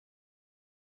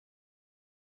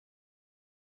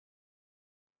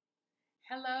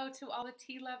Hello to all the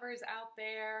tea lovers out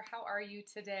there. How are you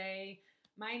today?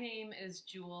 My name is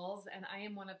Jules, and I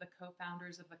am one of the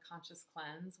co-founders of the Conscious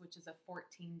Cleanse, which is a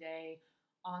 14-day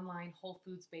online whole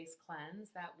foods-based cleanse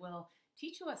that will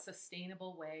teach you a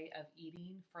sustainable way of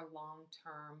eating for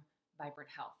long-term vibrant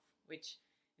health, which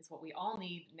is what we all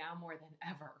need now more than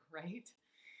ever, right?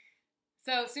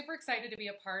 So super excited to be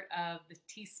a part of the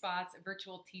Tea Spot's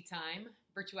virtual tea time,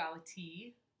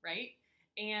 VirtualiTea, right?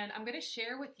 And I'm going to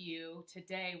share with you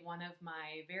today one of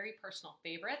my very personal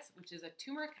favorites, which is a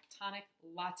turmeric tonic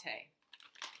latte.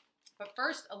 But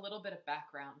first, a little bit of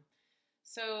background.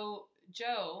 So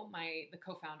Joe,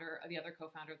 the other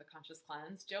co-founder of the Conscious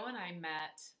Cleanse, Joe and I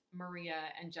met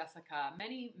Maria and Jessica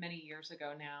many, many years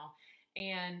ago now.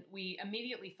 And we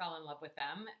immediately fell in love with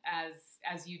them,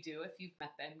 as you do. If you've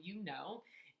met them, you know.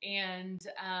 And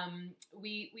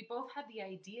we both had the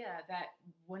idea that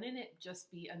wouldn't it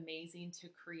just be amazing to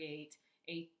create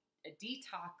a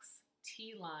detox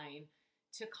tea line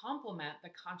to complement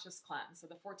the Conscious Cleanse, so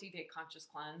the 14-day Conscious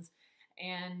Cleanse,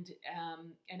 and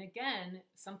again,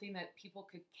 something that people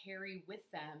could carry with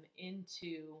them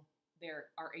into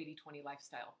our 80/20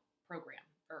 lifestyle program,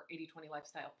 or 80/20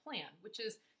 lifestyle plan, which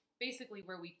is basically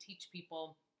where we teach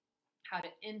people how to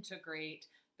integrate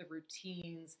the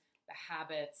routines, the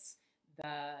habits,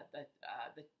 the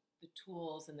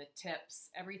tools and the tips,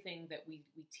 everything that we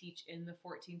teach in the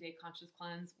 14-day Conscious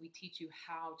Cleanse, we teach you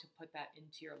how to put that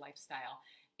into your lifestyle.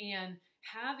 And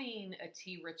having a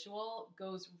tea ritual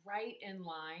goes right in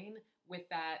line with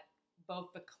that, both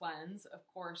the cleanse, of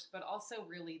course, but also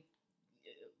really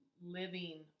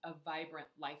living a vibrant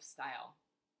lifestyle.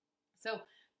 So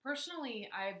personally,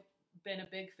 I've been a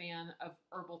big fan of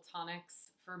herbal tonics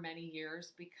for many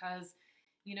years because,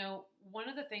 you know, one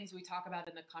of the things we talk about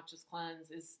in the Conscious Cleanse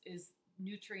is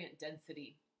nutrient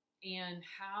density and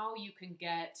how you can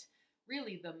get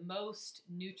really the most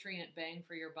nutrient bang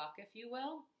for your buck, if you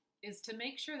will, is to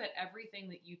make sure that everything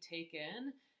that you take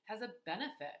in has a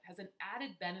benefit, has an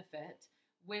added benefit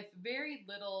with very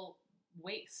little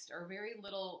waste or very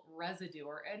little residue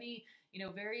or any,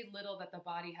 very little that the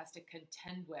body has to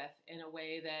contend with in a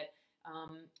way that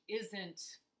isn't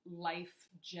life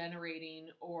generating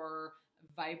or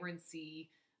vibrancy,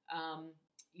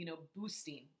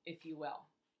 boosting, if you will.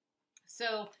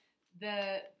 So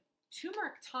the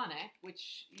turmeric tonic,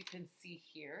 which you can see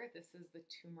here, this is the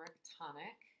turmeric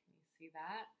tonic. You see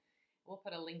that? We'll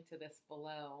put a link to this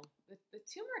below. The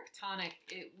turmeric tonic,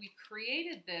 we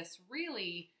created this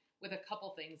really with a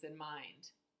couple things in mind.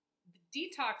 The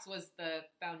detox was the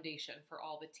foundation for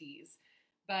all the teas,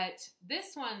 but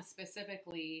this one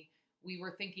specifically, we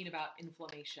were thinking about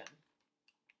inflammation.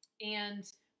 And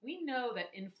we know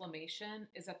that inflammation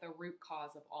is at the root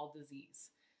cause of all disease.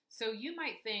 So you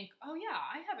might think, oh yeah,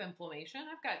 I have inflammation.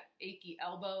 I've got achy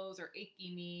elbows or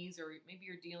achy knees, or maybe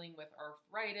you're dealing with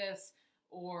arthritis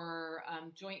or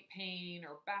joint pain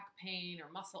or back pain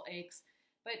or muscle aches.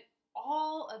 But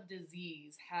all of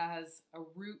disease has a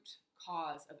root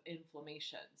cause of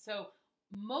inflammation. So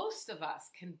most of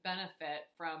us can benefit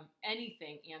from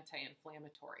anything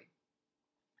anti-inflammatory.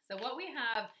 So what we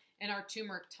have in our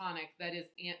turmeric tonic that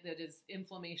is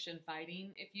inflammation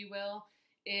fighting, if you will,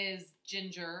 is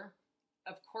ginger,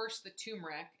 of course the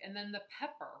turmeric, and then the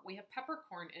pepper. We have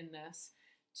peppercorn in this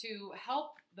to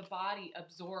help the body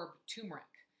absorb turmeric.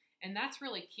 And that's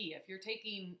really key. If you're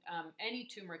taking any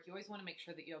turmeric, you always want to make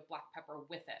sure that you have black pepper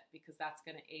with it because that's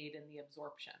going to aid in the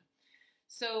absorption.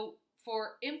 So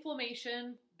for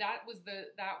inflammation, that was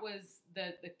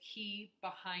the key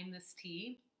behind this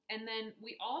tea. And then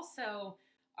we also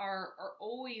are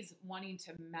always wanting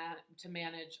to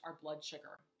manage our blood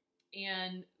sugar.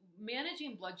 And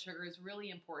managing blood sugar is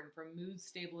really important for mood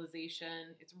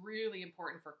stabilization. It's really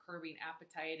important for curbing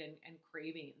appetite and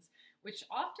cravings, which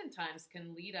oftentimes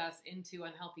can lead us into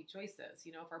unhealthy choices.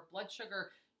 If our blood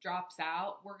sugar drops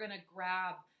out, we're going to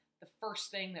grab the first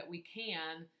thing that we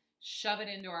can, shove it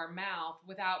into our mouth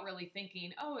without really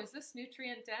thinking, oh, is this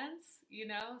nutrient dense?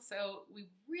 So we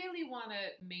really want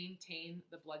to maintain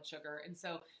the blood sugar. And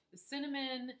so the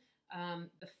cinnamon,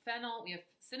 the fennel, we have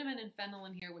cinnamon and fennel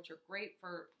in here, which are great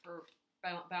for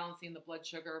balancing the blood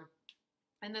sugar.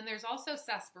 And then there's also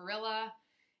sarsaparilla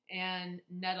and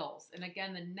nettles. And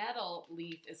again, the nettle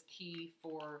leaf is key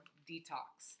for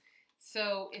detox.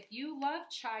 So if you love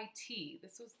chai tea,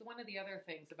 this was one of the other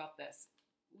things about this.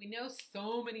 We know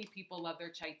so many people love their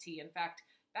chai tea. In fact,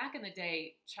 back in the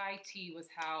day, chai tea was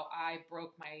how I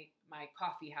broke my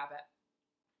coffee habit.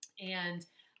 And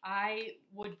I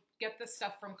would get the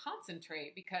stuff from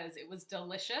concentrate because it was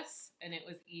delicious and it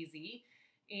was easy.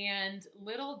 And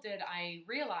little did I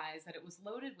realize that it was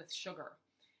loaded with sugar.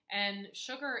 And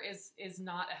sugar is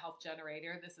not a health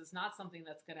generator. This is not something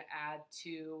that's going to add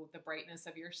to the brightness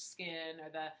of your skin or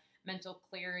the mental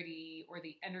clarity or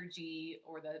the energy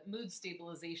or the mood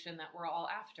stabilization that we're all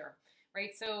after,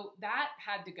 right? So that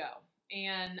had to go.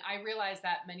 And I realized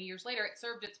that many years later, it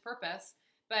served its purpose.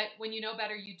 But when you know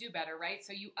better, you do better, right?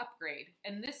 So you upgrade.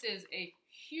 And this is a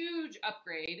huge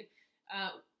upgrade.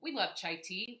 We love chai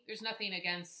tea. There's nothing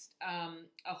against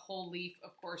a whole leaf,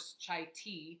 of course, chai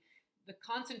tea. The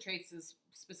concentrates is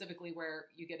specifically where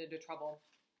you get into trouble.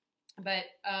 But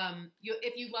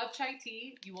if you love chai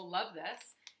tea, you will love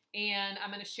this. And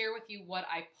I'm going to share with you what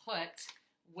I put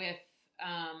with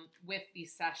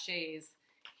these sachets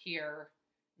here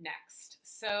next.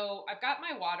 So I've got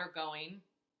my water going.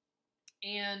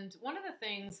 And one of the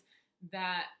things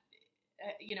that,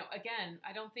 again,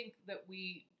 I don't think that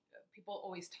people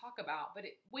always talk about, but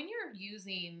when you're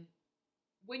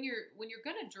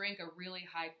going to drink a really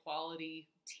high quality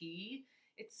tea,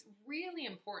 it's really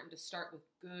important to start with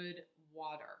good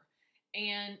water.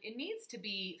 And it needs to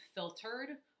be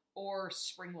filtered or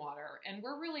spring water. And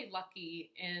we're really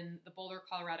lucky in the Boulder,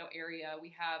 Colorado area. We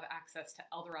have access to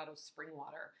El Dorado spring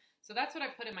water. So that's what I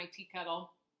put in my tea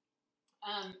kettle.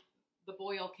 The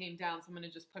boil came down, so I'm going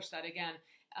to just push that again.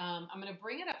 I'm going to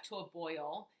bring it up to a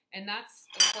boil. And that's,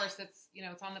 of course, it's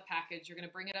on the package. You're going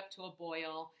to bring it up to a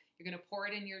boil. You're going to pour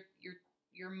it in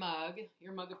your mug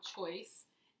of choice.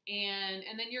 And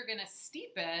then you're going to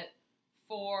steep it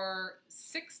for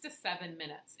 6 to 7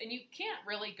 minutes. And you can't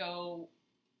really go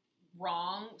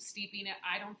wrong steeping it,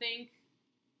 I don't think.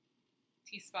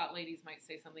 Tea spot ladies might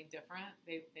say something different.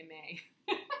 They may.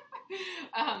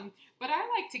 But I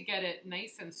like to get it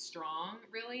nice and strong,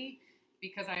 really,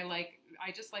 because I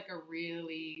just like a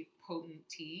really potent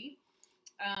tea.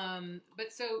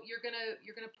 But so you're gonna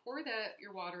pour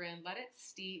your water in, let it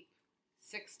steep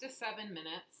 6 to 7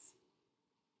 minutes,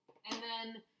 and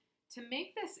then to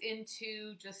make this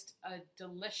into just a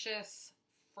delicious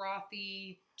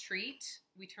frothy treat,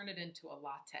 we turn it into a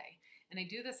latte. And I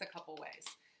do this a couple ways.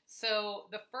 So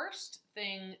the first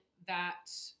thing that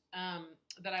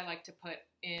I like to put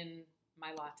in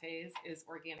my lattes is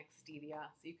organic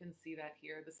stevia. So you can see that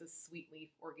here. This is sweet leaf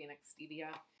organic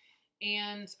stevia.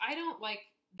 And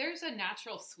there's a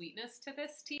natural sweetness to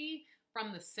this tea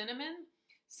from the cinnamon.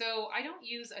 So I don't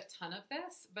use a ton of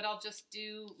this, but I'll just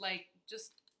do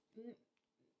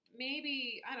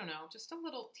maybe, I don't know, just a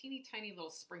little teeny tiny little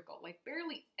sprinkle, like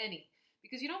barely any,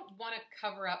 because you don't want to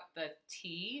cover up the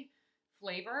tea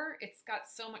flavor. It's got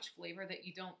so much flavor that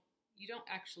you don't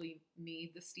actually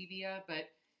need the stevia, but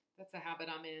that's a habit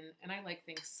I'm in. And I like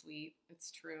things sweet.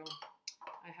 It's true.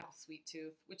 I have a sweet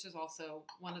tooth, which is also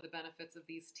one of the benefits of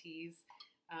these teas,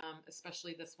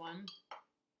 especially this one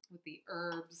with the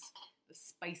herbs, the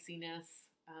spiciness,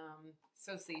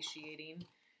 so satiating,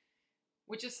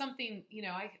 which is something,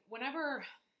 I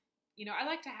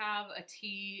like to have a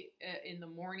tea in the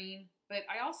morning, but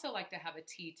I also like to have a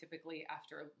tea typically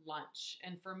after lunch.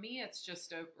 And for me, it's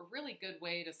just a really good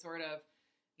way to sort of,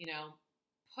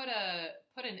 put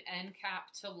an end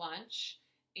cap to lunch.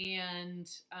 And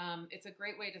it's a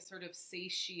great way to sort of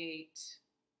satiate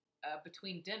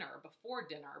before dinner,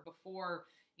 before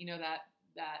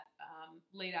that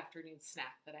late afternoon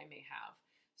snack that I may have.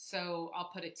 So I'll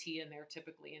put a tea in there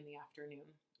typically in the afternoon,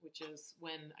 which is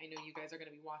when I know you guys are going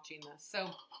to be watching this.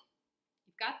 So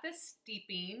you've got this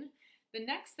steeping. The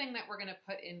next thing that we're going to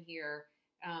put in here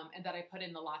and that I put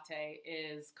in the latte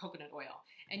is coconut oil.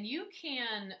 And you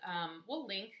can, we'll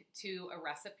link to a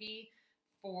recipe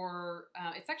for,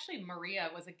 it's actually Maria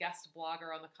was a guest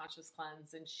blogger on the Conscious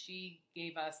Cleanse, and she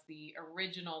gave us the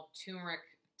original turmeric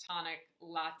tonic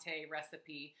latte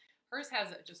recipe. Hers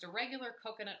has just a regular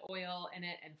coconut oil in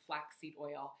it and flaxseed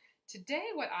oil.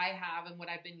 Today, what I have and what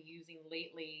I've been using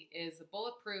lately is the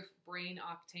Bulletproof Brain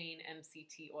Octane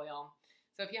MCT oil.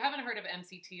 So if you haven't heard of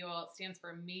MCT oil, it stands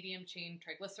for medium chain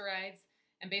triglycerides.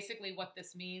 And basically what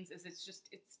this means is it's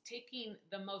taking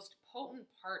the most potent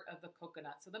part of the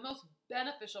coconut, so the most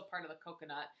beneficial part of the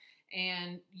coconut,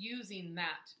 and using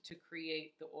that to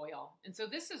create the oil. And so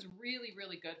this is really,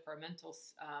 really good for mental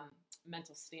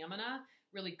stamina,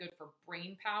 really good for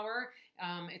brain power.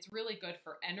 It's really good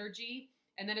for energy.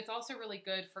 And then it's also really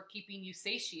good for keeping you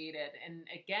satiated and,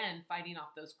 again, fighting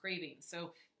off those cravings.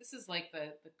 So this is like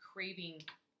the craving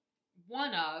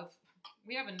one of,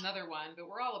 we have another one, but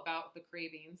we're all about the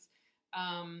cravings,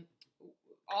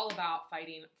 all about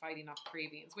fighting off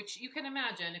cravings, which you can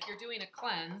imagine if you're doing a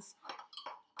cleanse,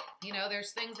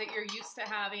 there's things that you're used to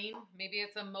having. Maybe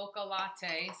it's a mocha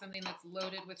latte, something that's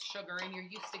loaded with sugar, and you're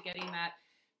used to getting that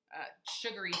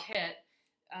sugary hit.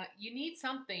 you need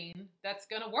something that's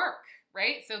going to work,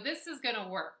 right? So this is going to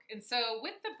work. And so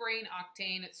with the brain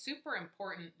octane, it's super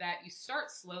important that you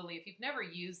start slowly. If you've never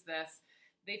used this,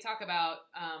 they talk about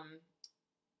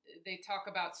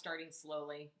starting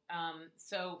slowly.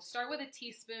 So start with a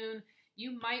teaspoon.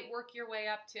 You might work your way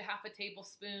up to half a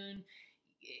tablespoon.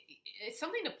 It's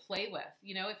something to play with.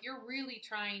 You know, if you're really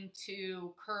trying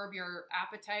to curb your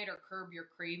appetite or curb your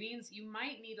cravings, you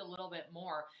might need a little bit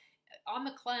more. On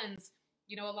the cleanse,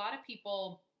 you know, a lot of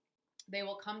people, they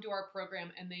will come to our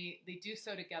program and they do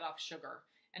so to get off sugar.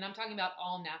 And I'm talking about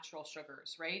all natural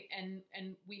sugars, right? And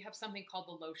we have something called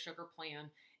the low sugar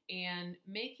plan. And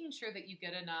making sure that you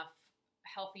get enough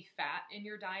healthy fat in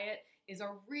your diet is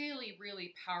a really,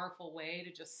 really powerful way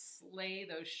to just slay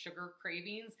those sugar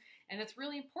cravings. And it's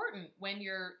really important when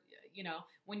you're, you know,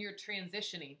 when you're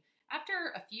transitioning.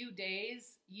 After a few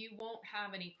days, you won't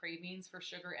have any cravings for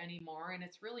sugar anymore. And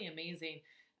it's really amazing.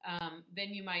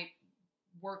 Then you might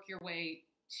work your way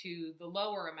to the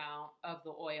lower amount of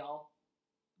the oil.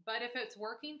 But if it's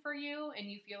working for you and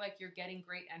you feel like you're getting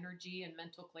great energy and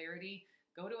mental clarity,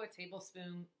 go to a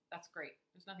tablespoon. That's great.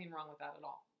 There's nothing wrong with that at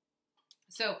all.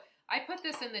 So I put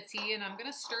this in the tea and I'm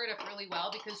going to stir it up really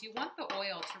well because you want the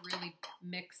oil to really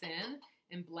mix in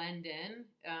and blend in.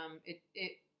 It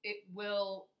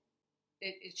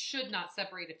should not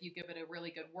separate if you give it a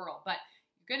really good whirl, but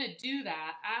you're going to do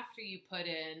that after you put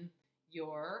in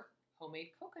your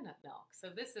homemade coconut milk. So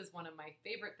this is one of my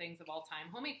favorite things of all time.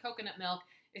 Homemade coconut milk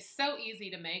is so easy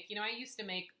to make. You know, I used to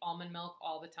make almond milk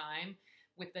all the time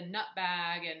with the nut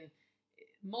bag and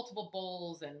multiple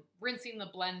bowls and rinsing the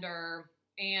blender.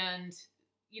 And,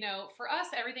 you know, for us,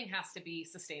 everything has to be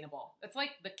sustainable. It's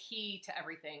like the key to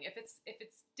everything. If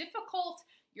it's difficult,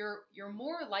 you're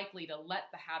more likely to let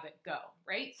the habit go,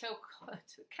 right? So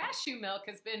cashew milk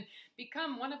has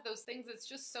become one of those things that's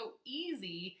just so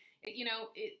easy.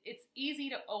 It's easy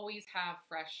to always have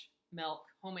fresh milk,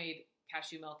 homemade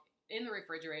cashew milk in the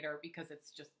refrigerator because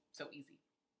it's just so easy.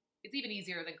 It's even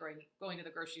easier than going to the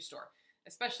grocery store,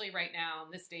 especially right now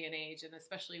in this day and age, and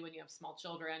especially when you have small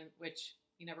children, which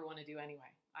you never want to do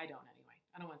anyway. I don't anyway.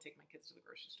 I don't want to take my kids to the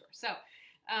grocery store.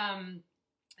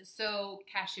 So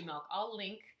cashew milk. I'll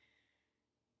link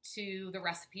to the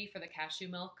recipe for the cashew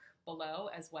milk below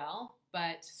as well,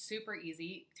 but super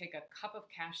easy. Take a cup of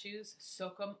cashews,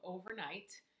 soak them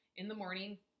overnight. In the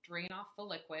morning, drain off the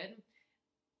liquid.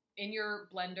 In your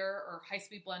blender or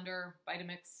high-speed blender,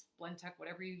 Vitamix, Blendtec,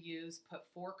 whatever you use, put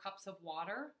 4 cups of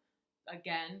water.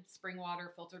 Again, spring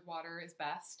water, filtered water is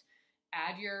best.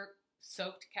 Add your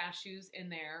soaked cashews in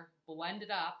there, blend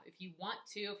it up. If you want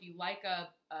to, if you like a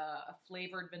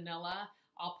flavored vanilla,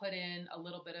 I'll put in a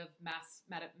little bit of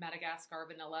Madagascar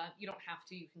vanilla. You don't have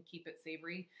to, you can keep it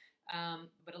savory.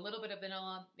 But a little bit of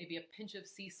vanilla, maybe a pinch of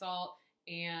sea salt,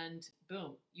 and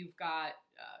boom, you've got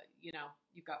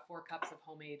 4 cups of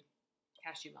homemade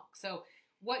cashew milk. So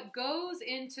what goes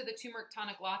into the turmeric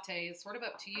tonic latte is sort of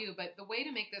up to you, but the way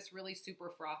to make this really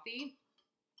super frothy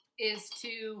is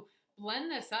to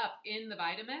blend this up in the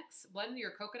Vitamix. Blend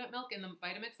your coconut milk in the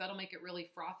Vitamix. That'll make it really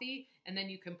frothy, and then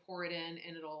you can pour it in,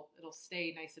 and it'll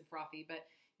stay nice and frothy. But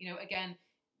again,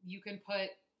 you can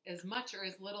put as much or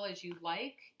as little as you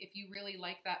like. If you really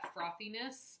like that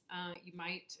frothiness, you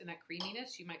might, and that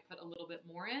creaminess, you might put a little bit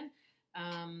more in.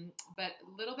 But a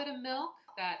little bit of milk,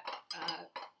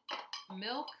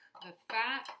 the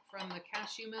fat from the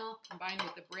cashew milk combined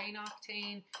with the brain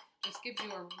octane just gives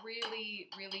you a really,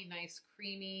 really nice,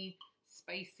 creamy,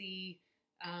 spicy,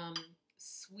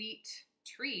 sweet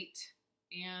treat.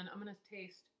 And I'm going to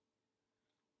taste.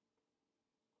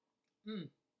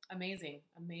 Amazing,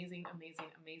 amazing,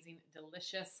 amazing, amazing,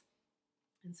 delicious.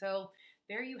 And so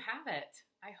there you have it.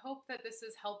 I hope that this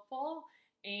is helpful.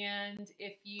 And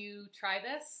if you try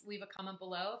this, leave a comment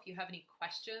below. If you have any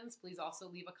questions, please also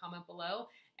leave a comment below,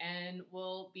 and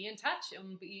we'll be in touch, and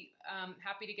we'll be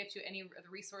happy to get you any of the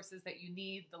resources that you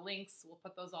need. The links, we'll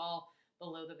put those all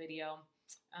below the video.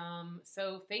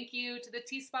 So thank you to the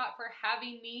T-Spot for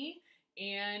having me,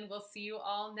 and we'll see you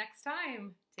all next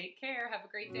time. Take care. Have a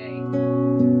great day.